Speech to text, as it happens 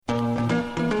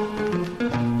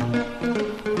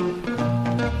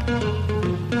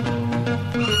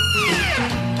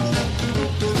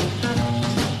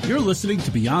listening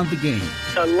to Beyond the Game.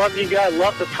 I love you guys.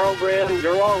 Love the program.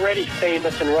 You're already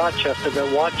famous in Rochester, but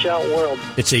watch out, world.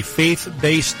 It's a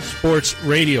faith-based sports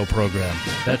radio program.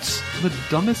 That's the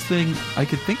dumbest thing I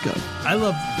could think of. I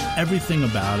love everything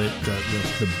about it.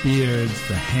 The beards,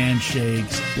 the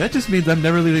handshakes. That just means I'm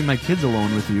never leaving my kids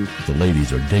alone with you. The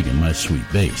ladies are digging my sweet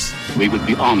bass. We would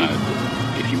be honored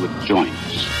if you would join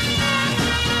us.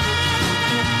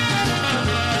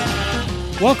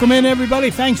 Welcome in, everybody.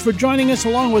 Thanks for joining us.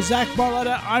 Along with Zach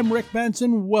Barletta, I'm Rick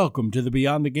Benson. Welcome to the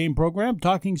Beyond the Game program,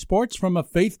 talking sports from a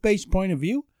faith-based point of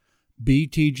view.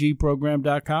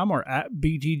 BTGprogram.com or at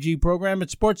BTGprogram.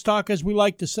 It's sports talk, as we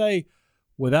like to say,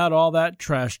 without all that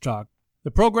trash talk.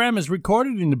 The program is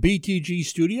recorded in the BTG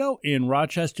studio in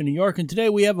Rochester, New York, and today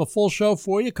we have a full show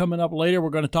for you. Coming up later,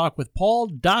 we're going to talk with Paul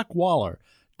Doc Waller.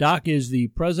 Doc is the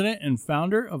president and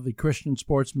founder of the Christian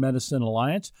Sports Medicine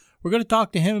Alliance. We're going to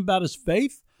talk to him about his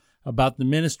faith, about the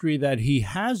ministry that he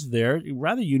has there, a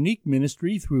rather unique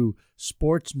ministry through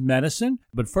sports medicine.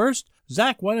 But first,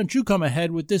 Zach, why don't you come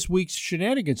ahead with this week's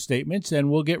shenanigans statements, and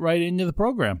we'll get right into the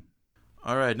program.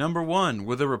 All right, number one,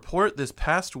 with a report this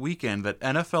past weekend that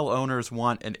NFL owners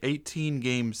want an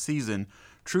 18-game season,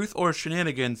 truth or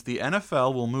shenanigans, the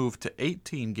NFL will move to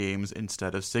 18 games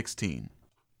instead of 16.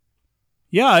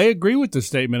 Yeah, I agree with the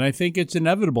statement. I think it's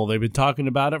inevitable. They've been talking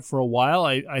about it for a while.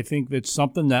 I think that's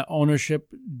something that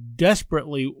ownership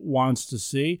desperately wants to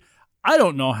see. I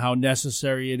don't know how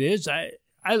necessary it is.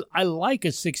 I like a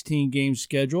 16-game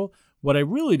schedule. What I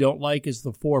really don't like is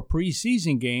the 4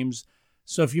 preseason games.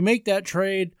 So if you make that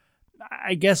trade,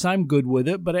 I guess I'm good with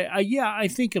it. But I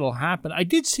think it'll happen. I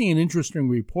did see an interesting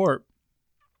report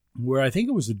where I think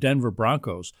it was the Denver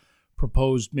Broncos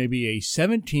proposed maybe a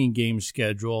 17-game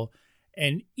schedule,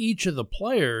 and each of the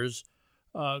players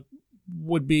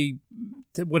would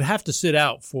have to sit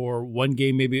out for one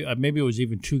game, maybe it was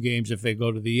even 2 games if they go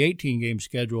to the 18-game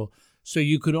schedule. So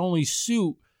you could only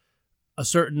suit a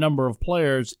certain number of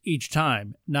players each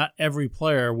time. Not every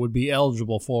player would be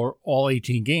eligible for all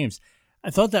 18 games.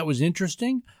 I thought that was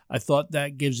interesting. I thought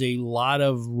that gives a lot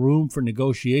of room for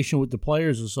negotiation with the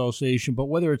Players Association. But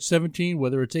whether it's 17,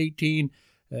 whether it's 18,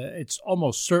 it's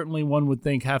almost certainly, one would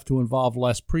think, have to involve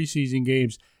less preseason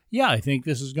games. Yeah, I think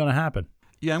this is going to happen.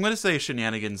 Yeah, I'm going to say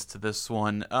shenanigans to this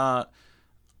one. I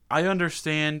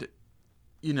understand,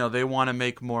 they want to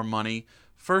make more money.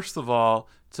 First of all,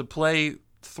 to play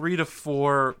 3 to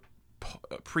 4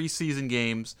 preseason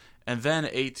games and then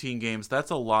 18 games,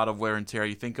 that's a lot of wear and tear.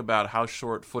 You think about how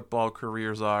short football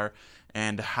careers are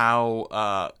and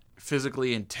how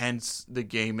physically intense the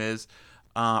game is.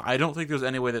 I don't think there's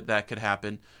any way that could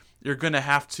happen. You're going to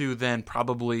have to then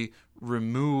probably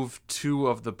remove 2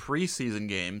 of the preseason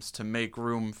games to make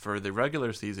room for the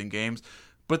regular season games,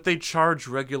 but they charge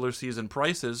regular season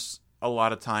prices a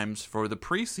lot of times for the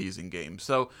preseason games.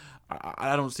 So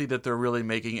I don't see that they're really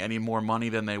making any more money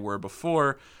than they were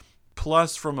before.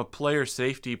 Plus, from a player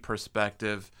safety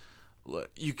perspective,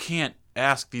 you can't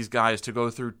ask these guys to go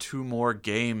through 2 more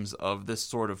games of this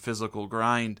sort of physical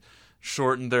grind,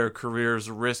 shorten their careers,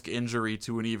 risk injury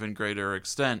to an even greater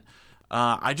extent.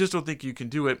 I just don't think you can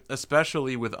do it,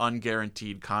 especially with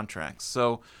unguaranteed contracts.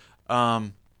 So I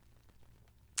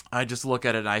just look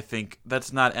at it and I think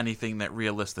that's not anything that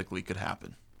realistically could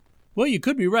happen. Well, you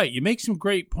could be right. You make some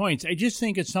great points. I just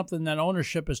think it's something that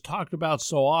ownership has talked about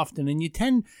so often. And you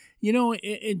tend,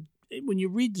 when you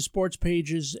read the sports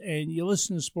pages and you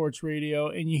listen to sports radio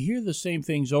and you hear the same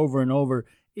things over and over,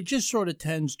 it just sort of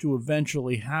tends to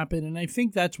eventually happen. And I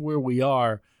think that's where we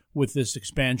are with this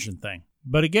expansion thing.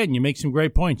 But again, you make some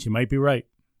great points. You might be right.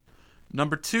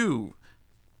 Number 2,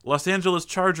 Los Angeles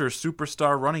Chargers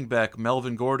superstar running back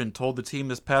Melvin Gordon told the team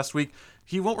this past week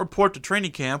he won't report to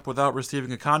training camp without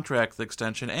receiving a contract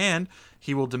extension, and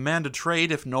he will demand a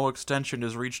trade if no extension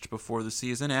is reached before the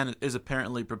season, and is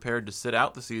apparently prepared to sit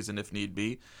out the season if need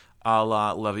be, a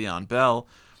la Le'Veon Bell.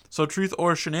 So truth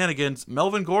or shenanigans,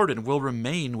 Melvin Gordon will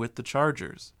remain with the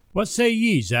Chargers. What say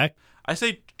ye, Zach? I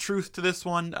say truth to this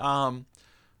one.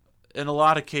 In a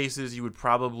lot of cases, you would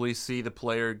probably see the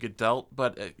player get dealt,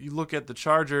 but you look at the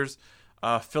Chargers,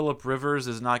 Phillip Rivers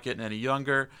is not getting any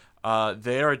younger.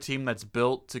 They are a team that's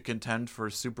built to contend for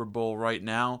a Super Bowl right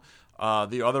now.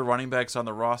 The other running backs on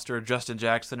the roster, Justin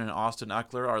Jackson and Austin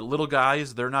Eckler, are little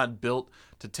guys. They're not built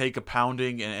to take a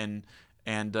pounding and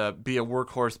be a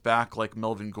workhorse back like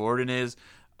Melvin Gordon is.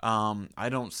 I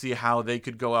don't see how they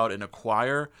could go out and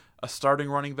acquire a starting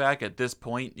running back at this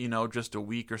point, just a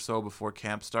week or so before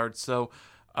camp starts. So,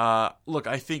 look,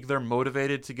 I think they're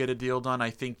motivated to get a deal done.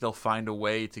 I think they'll find a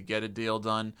way to get a deal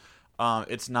done.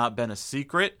 It's not been a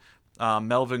secret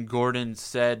Melvin Gordon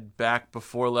said back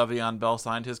before Le'Veon Bell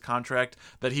signed his contract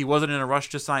that he wasn't in a rush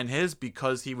to sign his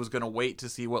because he was going to wait to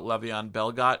see what Le'Veon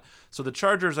Bell got. So the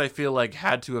Chargers, I feel like,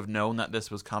 had to have known that this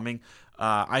was coming.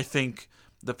 I think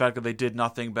the fact that they did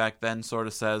nothing back then sort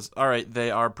of says, all right,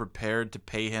 they are prepared to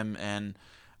pay him. And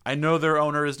I know their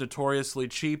owner is notoriously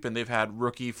cheap, and they've had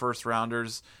rookie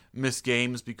first-rounders miss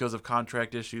games because of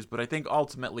contract issues, but I think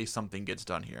ultimately something gets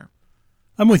done here.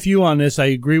 I'm with you on this. I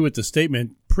agree with the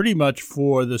statement pretty much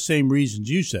for the same reasons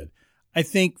you said. I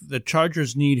think the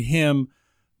Chargers need him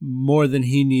more than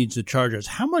he needs the Chargers.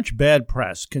 How much bad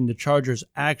press can the Chargers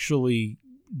actually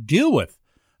deal with?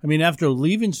 I mean, after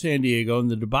leaving San Diego and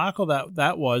the debacle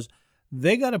that was,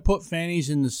 they got to put fannies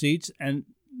in the seats, and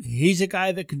he's a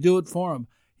guy that can do it for them.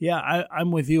 Yeah,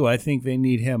 I'm with you. I think they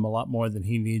need him a lot more than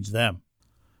he needs them.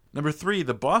 Number 3,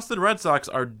 the Boston Red Sox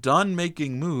are done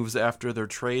making moves after their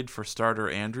trade for starter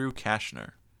Andrew Cashner.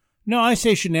 No, I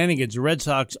say shenanigans. The Red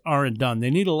Sox aren't done.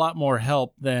 They need a lot more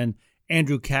help than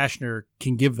Andrew Cashner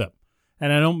can give them.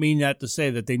 And I don't mean that to say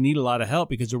that they need a lot of help,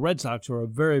 because the Red Sox are a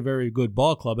very, very good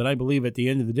ball club, and I believe at the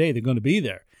end of the day they're going to be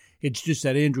there. It's just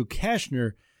that Andrew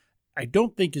Cashner, I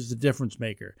don't think, is the difference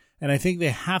maker. And I think they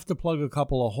have to plug a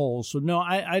couple of holes. So, no,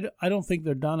 I don't think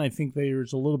they're done. I think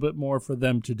there's a little bit more for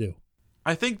them to do.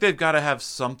 I think they've got to have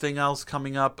something else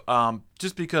coming up,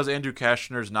 just because Andrew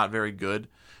Cashner is not very good.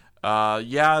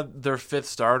 Yeah, their 5th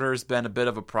starter has been a bit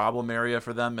of a problem area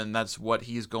for them, and that's what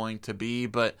he's going to be,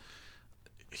 but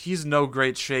he's no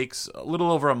great shakes. A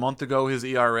little over a month ago, his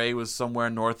ERA was somewhere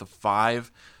north of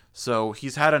 5, so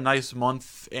he's had a nice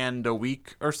month and a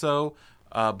week or so,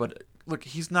 but look,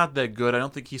 he's not that good. I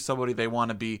don't think he's somebody they want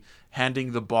to be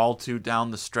handing the ball to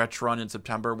down the stretch run in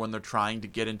September when they're trying to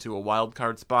get into a wild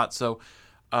card spot. So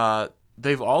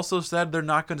they've also said they're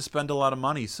not going to spend a lot of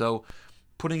money. So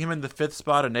putting him in the 5th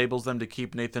spot enables them to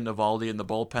keep Nathan Eovaldi in the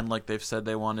bullpen like they've said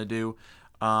they want to do.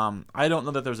 I don't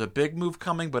know that there's a big move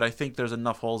coming, but I think there's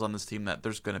enough holes on this team that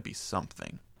there's going to be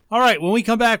something. All right, when we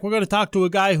come back, we're going to talk to a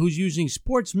guy who's using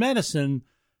sports medicine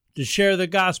to share the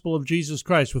gospel of Jesus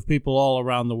Christ with people all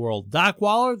around the world. Doc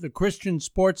Waller, the Christian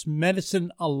Sports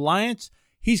Medicine Alliance.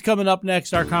 He's coming up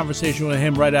next. Our conversation with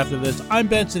him right after this. I'm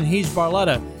Benson. He's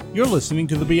Barletta. You're listening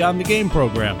to the Beyond the Game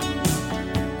program.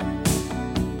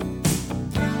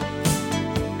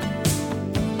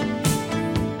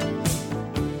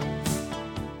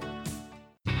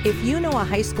 If you know a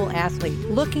high school athlete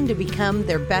looking to become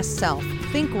their best self,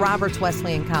 think Roberts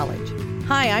Wesleyan College.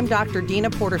 Hi, I'm Dr. Dina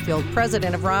Porterfield,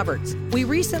 president of Roberts. We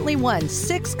recently won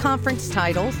 6 conference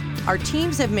titles. Our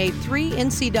teams have made 3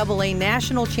 NCAA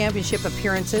national championship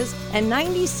appearances, and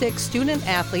 96 student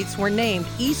athletes were named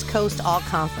East Coast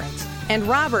All-Conference. And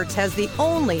Roberts has the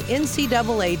only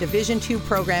NCAA Division II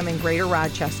program in Greater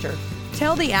Rochester.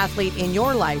 Tell the athlete in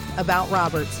your life about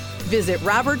Roberts. Visit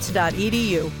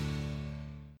roberts.edu.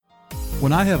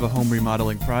 When I have a home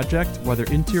remodeling project, whether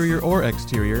interior or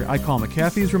exterior, I call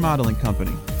McAfee's Remodeling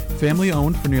Company. Family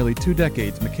owned for nearly 2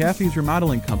 decades, McAfee's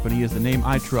Remodeling Company is the name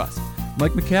I trust.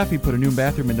 Mike McAfee put a new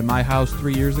bathroom into my house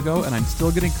 3 years ago, and I'm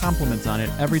still getting compliments on it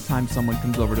every time someone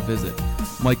comes over to visit.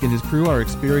 Mike and his crew are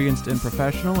experienced and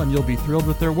professional, and you'll be thrilled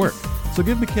with their work. So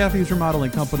give McAfee's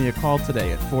Remodeling Company a call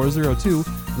today at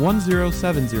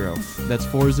 402-1070. That's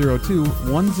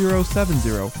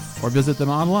 402-1070. Or visit them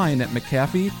online at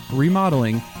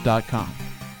McAfeeRemodeling.com.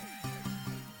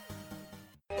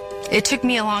 It took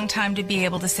me a long time to be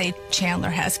able to say Chandler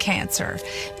has cancer,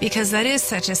 because that is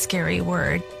such a scary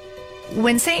word.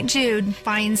 When St. Jude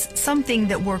finds something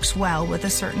that works well with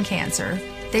a certain cancer,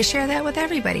 they share that with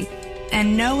everybody.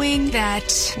 And knowing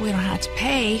that we don't have to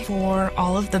pay for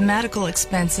all of the medical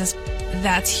expenses,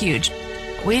 that's huge.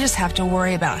 We just have to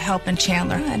worry about helping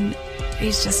Chandler, and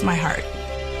he's just my heart.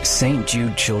 St.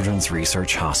 Jude Children's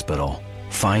Research Hospital.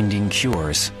 Finding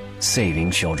cures,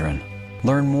 saving children.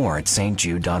 Learn more at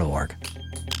stjude.org.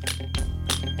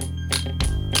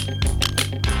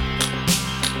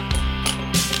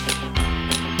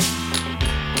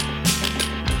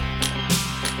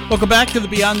 Welcome back to the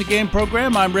Beyond the Game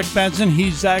program. I'm Rick Benson.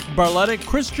 He's Zach Barletta.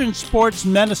 Christian Sports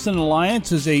Medicine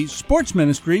Alliance is a sports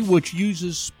ministry which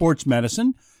uses sports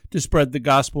medicine to spread the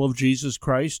gospel of Jesus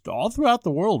Christ all throughout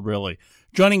the world, really.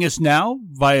 Joining us now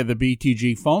via the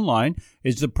BTG phone line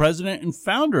is the president and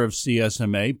founder of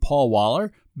CSMA, Paul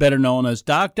Waller, better known as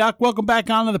Doc. Doc, welcome back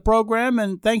onto the program,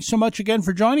 and thanks so much again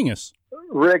for joining us.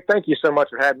 Rick, thank you so much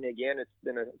for having me again. It's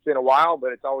been a while,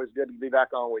 but it's always good to be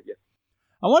back on with you.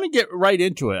 I want to get right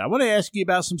into it. I want to ask you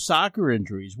about some soccer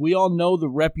injuries. We all know the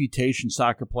reputation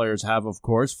soccer players have, of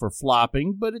course, for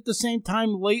flopping, but at the same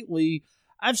time, lately,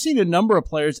 I've seen a number of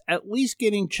players at least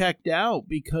getting checked out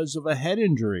because of a head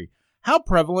injury. How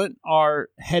prevalent are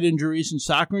head injuries in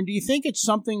soccer, and do you think it's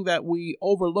something that we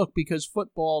overlook because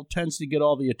football tends to get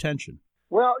all the attention?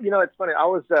 Well, it's funny. I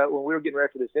was when we were getting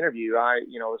ready for this interview, I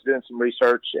was doing some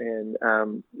research, and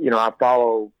I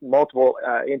follow multiple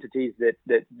entities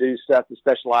that do stuff that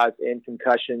specialize in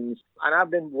concussions, and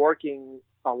I've been working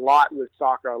a lot with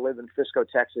soccer. I live in Frisco,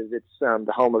 Texas. It's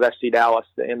the home of FC Dallas,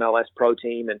 the MLS pro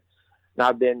team, and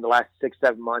I've been the last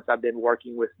 6-7 months. I've been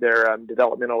working with their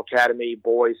developmental academy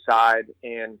boys side,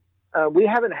 and we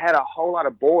haven't had a whole lot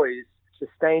of boys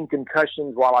sustain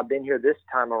concussions while I've been here this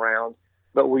time around.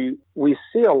 But we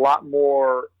see a lot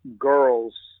more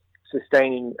girls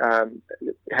sustaining,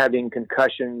 having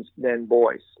concussions than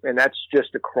boys. And that's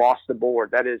just across the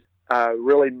board. That is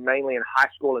really mainly in high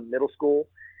school and middle school.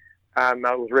 I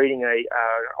was reading an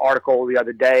article the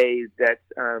other day that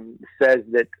says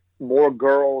that more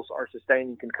girls are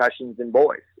sustaining concussions than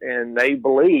boys. And they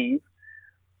believe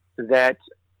that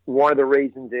one of the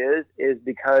reasons is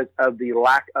because of the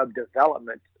lack of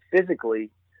development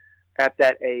physically at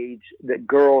that age that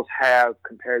girls have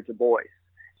compared to boys.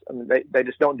 I mean, they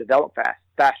just don't develop as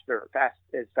fast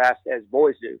as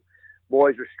boys do.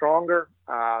 Boys are stronger.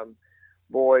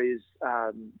 Boys,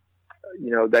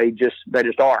 they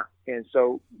just are. And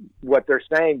so what they're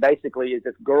saying basically is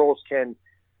if girls can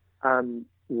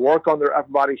work on their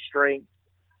upper body strength,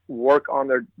 work on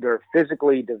their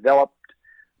physically developing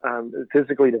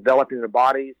their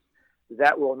bodies,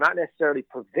 that will not necessarily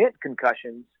prevent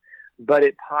concussions, but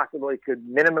it possibly could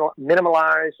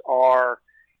minimize, or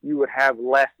you would have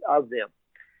less of them.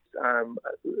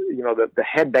 The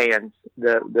headbands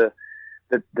that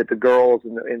the girls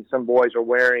and some boys are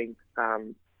wearing,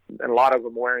 and a lot of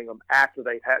them wearing them after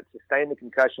they've had sustained the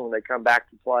concussion when they come back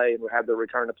to play and will have their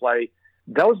return to play,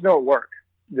 those don't work.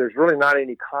 There's really not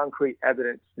any concrete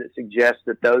evidence that suggests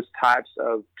that those types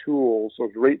of tools,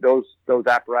 those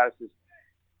apparatuses,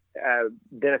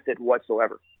 benefit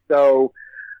whatsoever. So,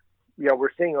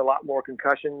 we're seeing a lot more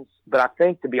concussions, but I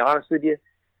think, to be honest with you,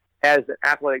 as an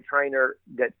athletic trainer,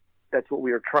 that's what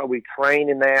we train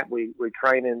in that. We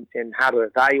train in how to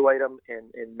evaluate them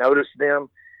and notice them.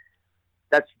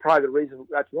 That's probably the reason.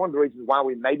 That's one of the reasons why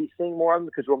we may be seeing more of them,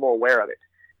 because we're more aware of it.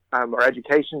 Our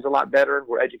education's a lot better.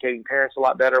 We're educating parents a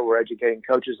lot better. We're educating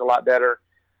coaches a lot better.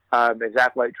 As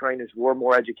athletic trainers, we're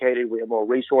more educated. We have more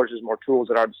resources, more tools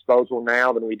at our disposal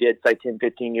now than we did, say, 10,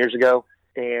 15 years ago.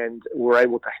 And we're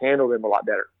able to handle them a lot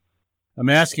better. I'm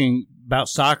asking about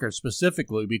soccer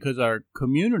specifically because our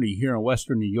community here in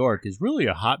Western New York is really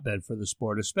a hotbed for the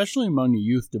sport, especially among the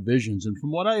youth divisions. And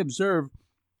from what I observe,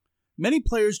 many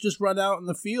players just run out in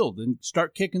the field and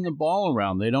start kicking the ball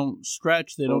around. They don't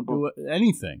stretch. They don't do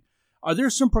anything. Are there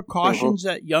some precautions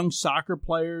that young soccer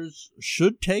players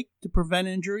should take to prevent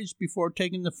injuries before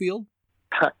taking the field?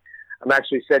 I'm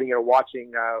actually sitting here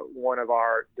watching one of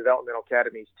our developmental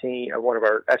academies team, one of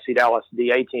our FC Dallas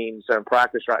DA teams in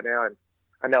practice right now, and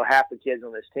I know half the kids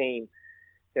on this team,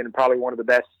 and probably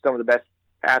some of the best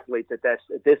athletes at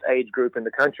this age group in the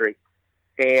country.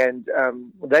 And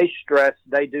they stress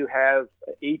they do have,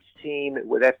 each team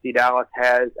with FC Dallas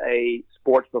has a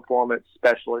sports performance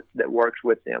specialist that works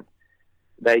with them.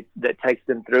 That takes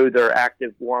them through their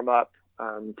active warm up,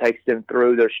 takes them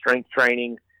through their strength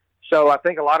training. So I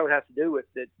think a lot of it has to do with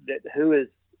that who is,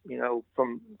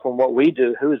 from what we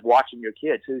do, who is watching your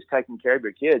kids, who's taking care of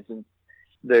your kids. And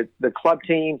the club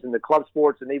teams and the club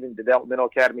sports and even developmental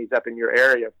academies up in your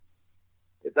area,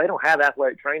 if they don't have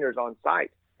athletic trainers on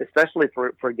site, especially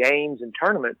for games and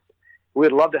tournaments,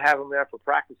 we'd love to have them there for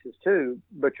practices too,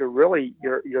 but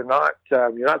you're not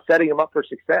setting them up for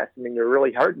success. I mean, you're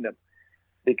really hurting them,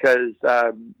 because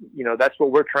that's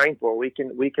what we're trained for. We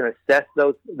can assess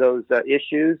those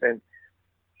issues and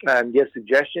give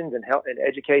suggestions and help and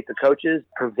educate the coaches,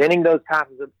 preventing those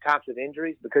types of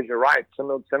injuries. Because you're right, some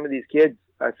of these kids,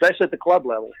 especially at the club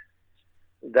level,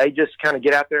 they just kind of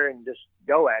get out there and just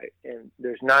go at it, and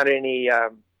there's not any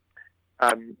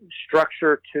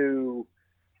structure to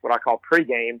what I call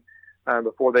pregame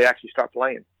before they actually start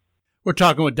playing. We're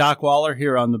talking with Doc Waller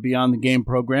here on the Beyond the Game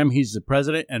program. He's the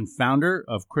president and founder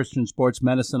of Christian Sports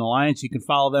Medicine Alliance. You can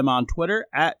follow them on Twitter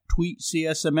at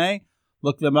TweetCSMA.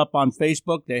 Look them up on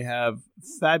Facebook. They have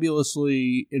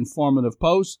fabulously informative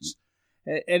posts.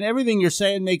 And everything you're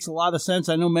saying makes a lot of sense.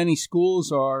 I know many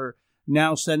schools are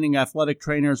now sending athletic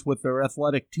trainers with their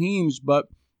athletic teams, but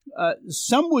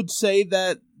some would say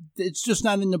that it's just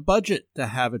not in the budget to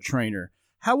have a trainer.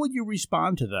 How would you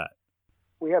respond to that?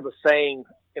 We have a saying,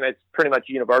 and it's pretty much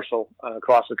universal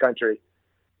across the country.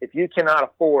 If you cannot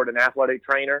afford an athletic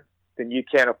trainer, then you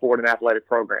can't afford an athletic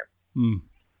program.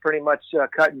 Pretty much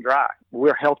cut and dry.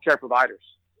 We're healthcare providers.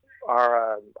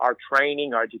 our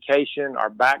training, our education, our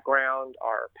background,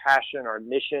 our passion, our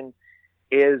mission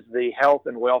is the health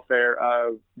and welfare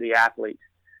of the athlete,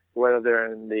 whether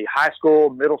they're in the high school,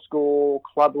 middle school,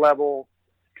 club level,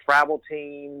 travel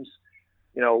teams,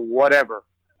 whatever.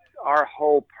 Our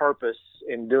whole purpose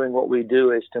in doing what we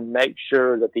do is to make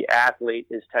sure that the athlete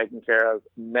is taken care of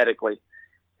medically,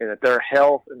 and that their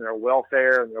health and their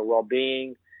welfare and their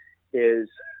well-being is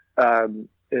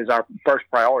our first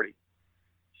priority.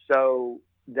 So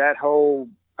that whole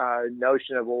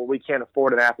notion of, well, we can't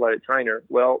afford an athletic trainer.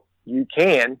 Well, you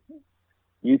can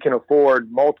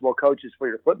afford multiple coaches for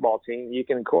your football team. You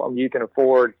can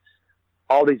afford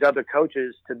all these other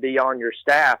coaches to be on your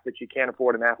staff, but you can't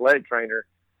afford an athletic trainer.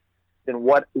 Then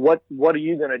what are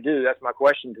you going to do? That's my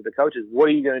question to the coaches. What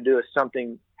are you going to do if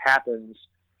something happens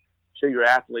to your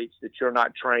athletes that you're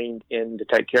not trained in to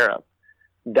take care of?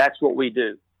 That's what we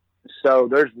do. So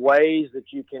there's ways that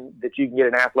you can get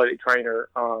an athletic trainer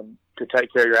to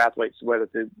take care of your athletes, whether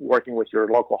through working with your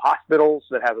local hospitals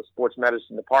that have a sports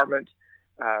medicine department.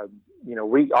 Our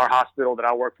hospital that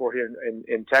I work for here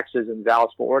in Texas, in the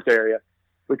Dallas-Fort Worth area,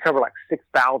 we cover like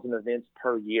 6,000 events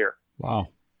per year. Wow.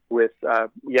 With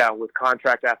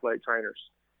contract athletic trainers.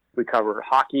 We cover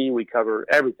hockey, we cover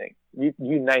everything. You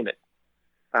name it.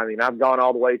 I mean, I've gone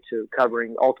all the way to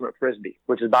covering ultimate frisbee,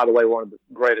 which is, by the way, one of the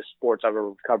greatest sports I've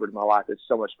ever covered in my life. It's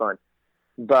so much fun.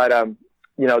 But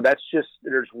that's just,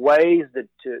 there's ways that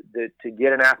to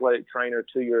get an athletic trainer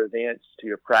to your events, to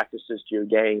your practices, to your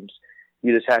games.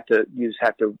 You just have to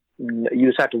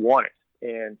want it.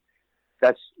 And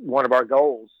that's one of our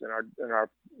goals and our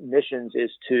missions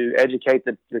is to educate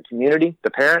the community,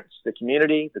 the parents, the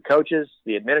community, the coaches,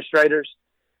 the administrators,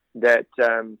 that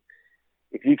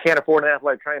if you can't afford an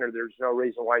athletic trainer, there's no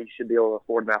reason why you should be able to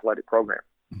afford an athletic program.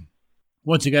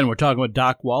 Once again, we're talking with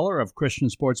Doc Waller of Christian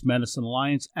Sports Medicine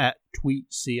Alliance at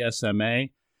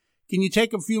TweetCSMA. Can you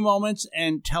take a few moments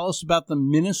and tell us about the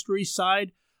ministry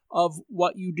side of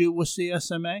what you do with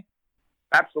CSMA?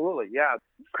 Absolutely, yeah.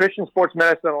 Christian Sports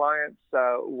Medicine Alliance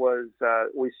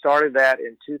we started that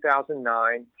in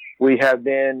 2009. We have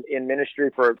been in ministry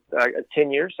for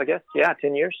 10 years, I guess. Yeah,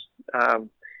 10 years.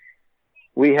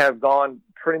 We have gone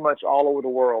pretty much all over the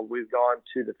world. We've gone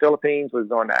to the Philippines. We've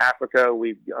gone to Africa.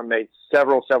 We've made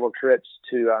several trips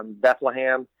to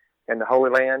Bethlehem and the Holy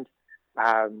Land.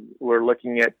 We're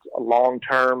looking at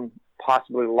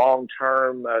possibly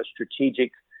long-term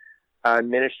strategic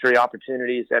ministry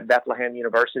opportunities at Bethlehem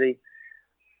University.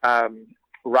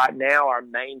 Right now, our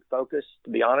main focus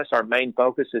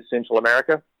is Central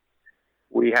America.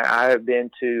 I have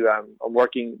been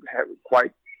working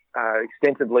quite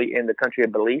extensively in the country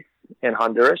of Belize and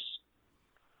Honduras,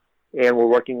 and we're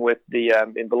working with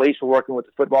in Belize. We're working with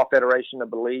the Football Federation of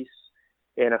Belize,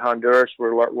 and in Honduras,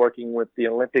 we're working with the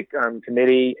Olympic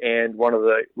Committee and one of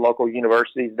the local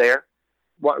universities there.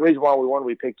 One reason why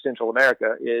we picked Central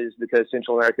America is because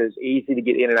Central America is easy to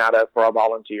get in and out of for our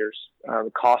volunteers,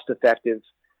 cost effective,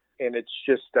 and it's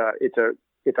just it's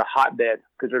a hotbed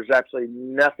because there's absolutely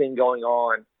nothing going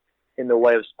on in the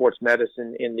way of sports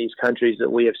medicine in these countries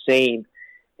that we have seen.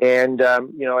 And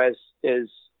as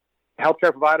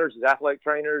healthcare providers, as athletic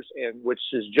trainers, and which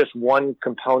is just one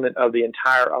component of the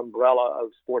entire umbrella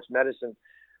of sports medicine,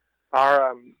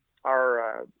 our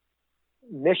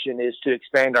mission is to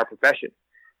expand our profession.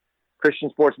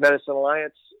 Christian Sports Medicine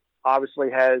Alliance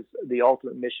obviously has the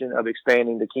ultimate mission of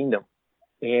expanding the kingdom.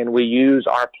 And we use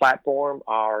our platform,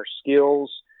 our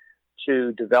skills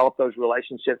to develop those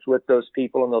relationships with those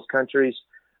people in those countries,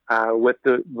 with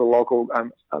the local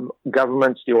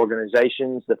governments, the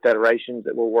organizations, the federations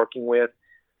that we're working with,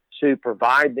 to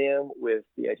provide them with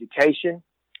the education,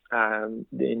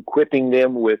 equipping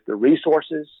them with the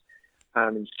resources,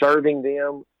 and serving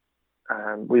them.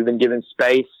 We've been given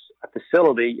space, a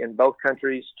facility in both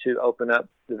countries to open up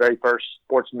the very first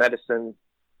sports medicine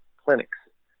clinics,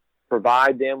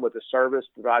 provide them with a service,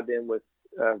 provide them with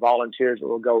volunteers that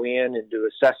will go in and do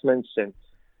assessments and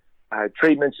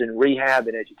treatments and rehab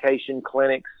and education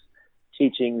clinics,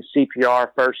 teaching CPR,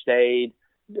 first aid,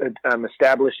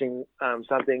 establishing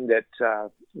something that,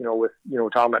 we're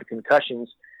talking about concussions,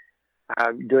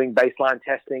 doing baseline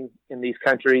testing in these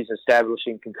countries,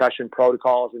 establishing concussion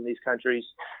protocols in these countries,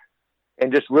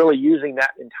 and just really using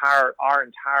our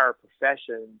entire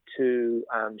profession to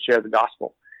share the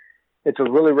gospel. It's a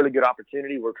really, really good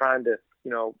opportunity. We're trying to,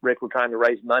 Rick, we're trying to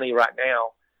raise money right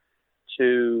now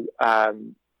to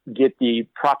get the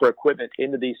proper equipment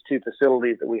into these two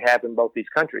facilities that we have in both these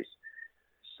countries.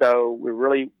 So we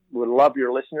really would love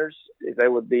your listeners if they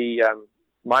would be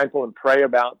mindful and pray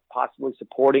about possibly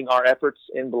supporting our efforts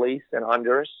in Belize and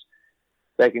Honduras.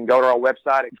 they can go to our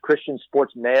website at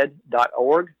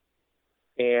christiansportsmed.org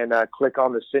and click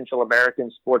on the Central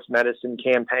American Sports Medicine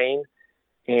Campaign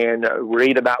and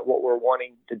read about what we're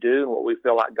wanting to do and what we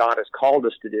feel like God has called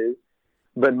us to do.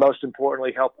 But most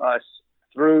importantly, help us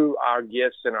through our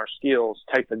gifts and our skills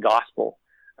take the gospel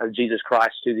of Jesus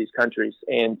Christ to these countries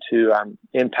and to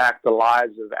impact the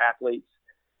lives of athletes,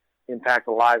 impact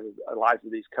the lives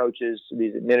of these coaches,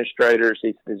 these administrators,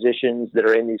 these physicians that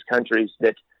are in these countries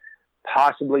that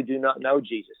possibly do not know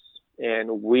Jesus.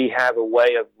 And we have a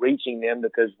way of reaching them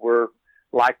because we're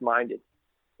like-minded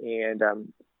and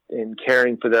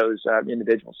caring for those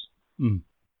individuals. Mm.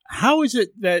 How is it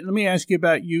that, let me ask you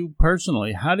about you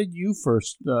personally, how did you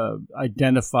first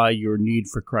identify your need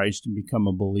for Christ and become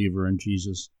a believer in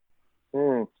Jesus?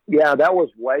 Yeah, that was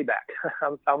way back.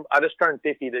 I just turned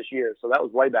 50 this year, so that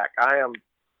was way back. I am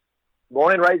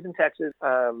born and raised in Texas.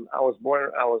 I was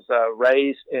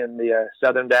raised in the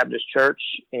Southern Baptist Church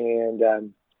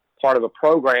and part of a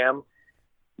program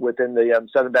within the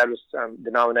Southern Baptist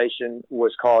denomination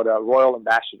was called Royal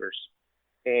Ambassadors,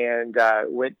 and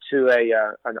went to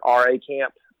an RA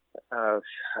camp.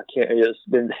 It's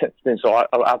been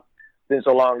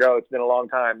so long ago. It's been a long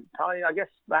time. Probably, I guess,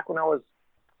 back when I was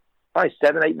probably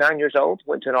 7, 8, 9 years old.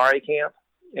 Went to an RA camp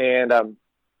and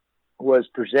was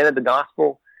presented the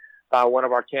gospel by one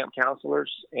of our camp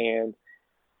counselors, and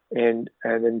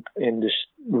just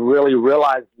really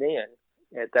realized then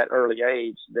at that early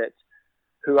age that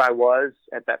who I was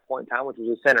at that point in time, which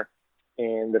was a sinner,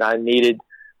 and that I needed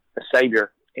a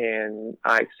Savior. And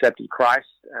I accepted Christ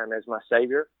as my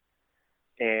Savior.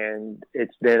 And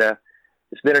it's been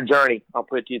a journey. I'll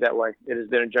put it to you that way. It has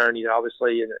been a journey.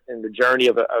 Obviously, in the journey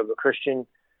of a Christian,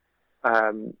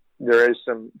 there is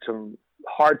some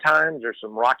hard times. There's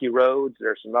some rocky roads.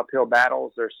 There's some uphill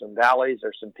battles. There's some valleys.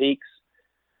 There's some peaks,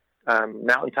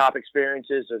 mountaintop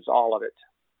experiences. There's all of it.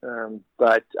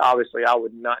 But obviously, I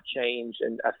would not change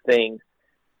a thing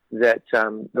that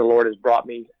the Lord has brought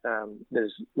me, that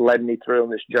has led me through on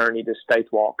this journey, this faith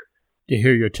walk. To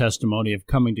hear your testimony of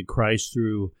coming to Christ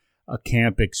through a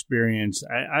camp experience,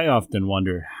 I often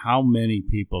wonder how many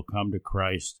people come to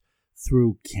Christ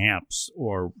through camps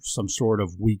or some sort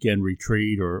of weekend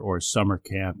retreat or summer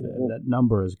camp. Mm-hmm. That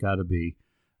number has got to be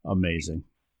amazing.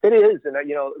 It is. And,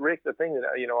 Rick, the thing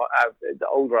that, the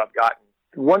older I've gotten,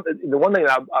 the one thing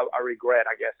that I regret,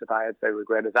 I guess, if I had to say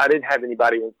regret, is I didn't have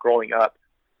anybody growing up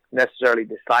necessarily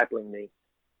discipling me,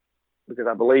 because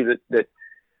I believe that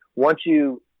once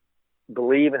you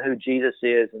believe in who Jesus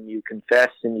is and you confess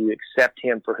and you accept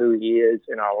him for who he is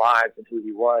in our lives and who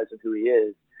he was and who he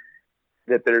is,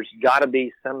 that there's got to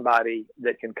be somebody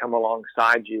that can come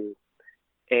alongside you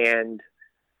and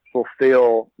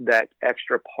fulfill that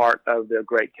extra part of the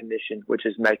Great Commission, which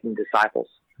is making disciples.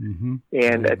 Mm-hmm.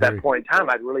 And at that point in time,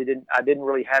 I didn't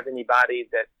really have anybody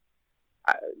that,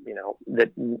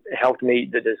 that helped me,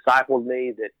 that discipled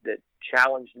me, that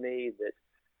challenged me, that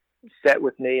sat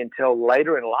with me until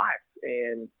later in life.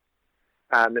 And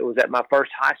it was at my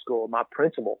first high school, my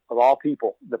principal of all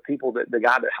people, the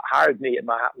guy that hired me at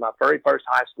my very first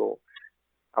high school.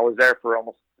 I was there for a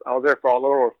little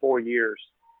over 4 years.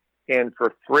 And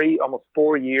for almost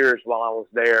 4 years while I was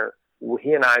there,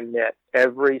 he and I met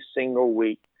every single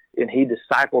week. And he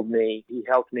discipled me. He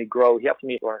helped me grow. He helped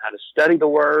me learn how to study the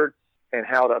Word and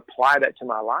how to apply that to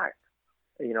my life.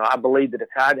 I believe that if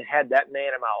I had that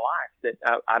man in my life,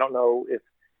 that I don't know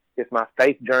if my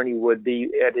faith journey would be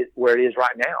at where it is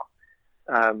right now.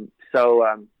 So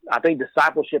I think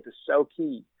discipleship is so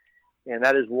key. And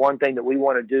that is one thing that we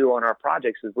want to do on our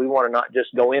projects, is we want to not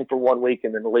just go in for 1 week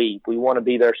and then leave. We want to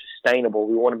be there sustainable.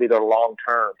 We want to be there long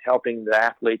term, helping the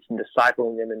athletes and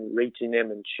discipling them and reaching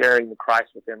them and sharing the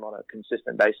Christ with them on a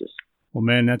consistent basis. Well,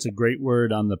 man, that's a great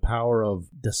word on the power of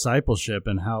discipleship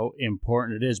and how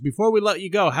important it is. Before we let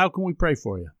you go, how can we pray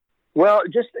for you? Well,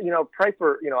 just, pray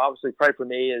for, obviously pray for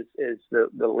me as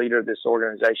the leader of this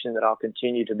organization, that I'll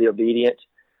continue to be obedient.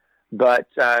 But,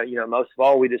 most of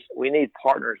all, we need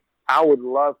partners. I would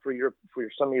love for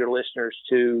some of your listeners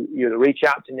to either reach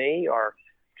out to me or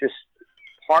just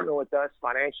partner with us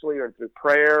financially or through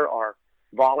prayer or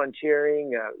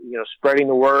volunteering, spreading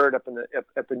the word up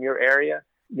in your area.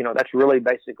 That's really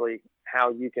basically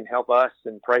how you can help us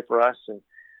and pray for us and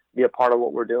be a part of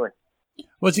what we're doing.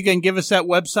 Once again, give us that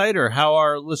website or how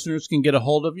our listeners can get a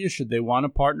hold of you should they want to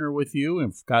partner with you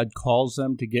if God calls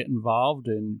them to get involved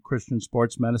in Christian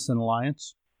Sports Medicine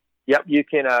Alliance. Yep, you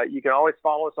can always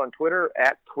follow us on Twitter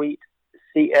at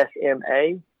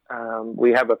 @TweetCSMA.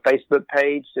 We have a Facebook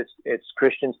page. It's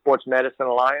Christian Sports Medicine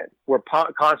Alliance. We're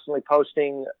constantly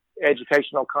posting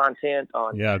educational content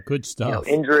on good stuff.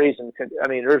 Injuries, and I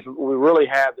mean, we've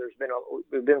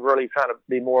been really trying to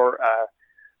be more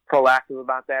proactive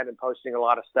about that and posting a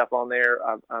lot of stuff on there,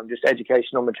 just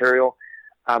educational material.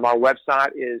 Our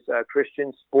website is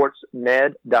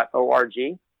christiansportsmed.org.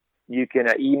 You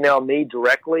can email me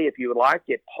directly if you would like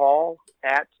at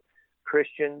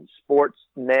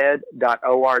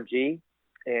paul@christiansportsmed.org,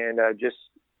 and just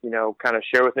kind of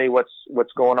share with me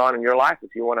what's going on in your life.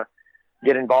 If you want to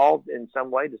get involved in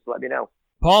some way, just let me know.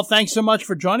 Paul, thanks so much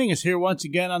for joining us here once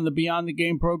again on the Beyond the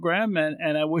Game program,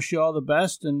 and I wish you all the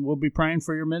best, and we'll be praying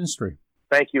for your ministry.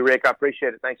 Thank you, Rick. I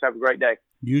appreciate it. Thanks. Have a great day.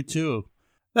 You too.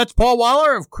 That's Paul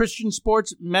Waller of Christian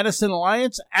Sports Medicine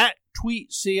Alliance at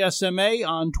TweetCSMA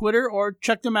on Twitter, or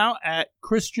check them out at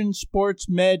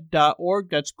christiansportsmed.org.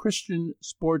 That's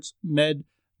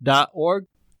christiansportsmed.org.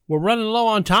 We're running low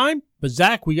on time, but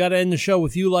Zach, we got to end the show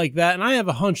with you like that, and I have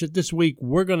a hunch that this week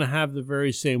we're going to have the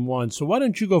very same one. So why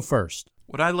don't you go first?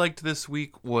 What I liked this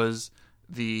week was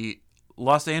the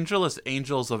Los Angeles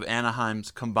Angels of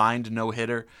Anaheim's combined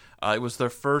no-hitter. It was their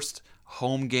first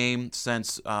home game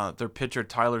since their pitcher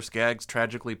Tyler Skaggs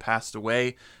tragically passed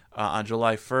away on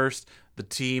July 1st.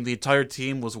 The entire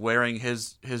team was wearing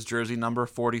his jersey number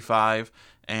 45,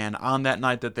 and on that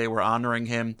night that they were honoring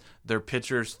him, their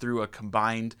pitchers threw a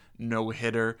combined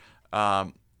no-hitter.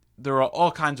 There are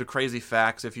all kinds of crazy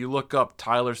facts. If you look up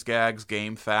Tyler Skaggs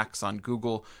game facts on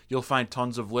Google, you'll find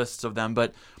tons of lists of them,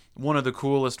 but one of the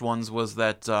coolest ones was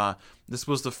that this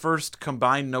was the first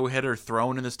combined no-hitter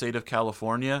thrown in the state of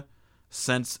California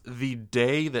since the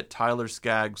day that Tyler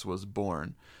Skaggs was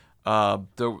born.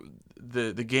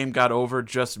 The game got over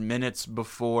just minutes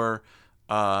before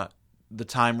the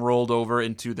time rolled over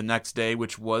into the next day,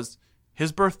 which was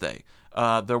his birthday.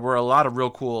 There were a lot of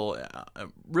real cool,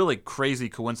 really crazy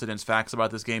coincidence facts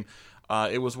about this game.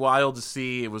 It was wild to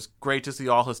see. It was great to see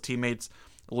all his teammates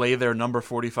lay their number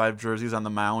 45 jerseys on the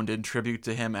mound in tribute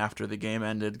to him after the game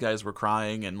ended. Guys were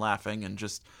crying and laughing, and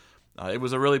just it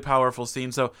was a really powerful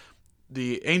scene. So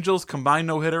the Angels' combined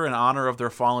no-hitter in honor of their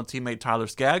fallen teammate Tyler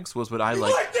Skaggs was what I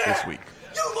liked this week.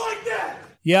 You like that?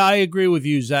 Yeah, I agree with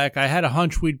you, Zach. I had a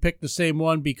hunch we'd pick the same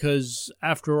one because,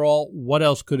 after all, what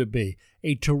else could it be?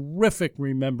 A terrific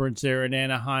remembrance there in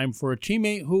Anaheim for a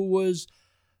teammate who was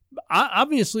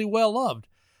obviously well-loved.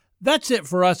 That's it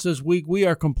for us this week. We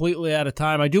are completely out of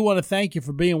time. I do want to thank you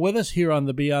for being with us here on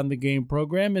the Beyond the Game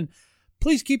program, and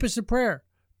please keep us in prayer.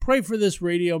 Pray for this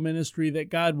radio ministry that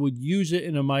God would use it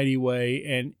in a mighty way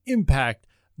and impact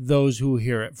those who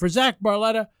hear it. For Zach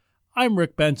Barletta, I'm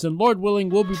Rick Benson. Lord willing,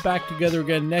 we'll be back together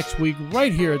again next week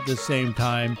right here at the same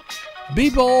time.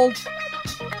 Be bold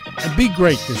and be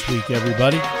great this week,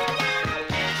 everybody.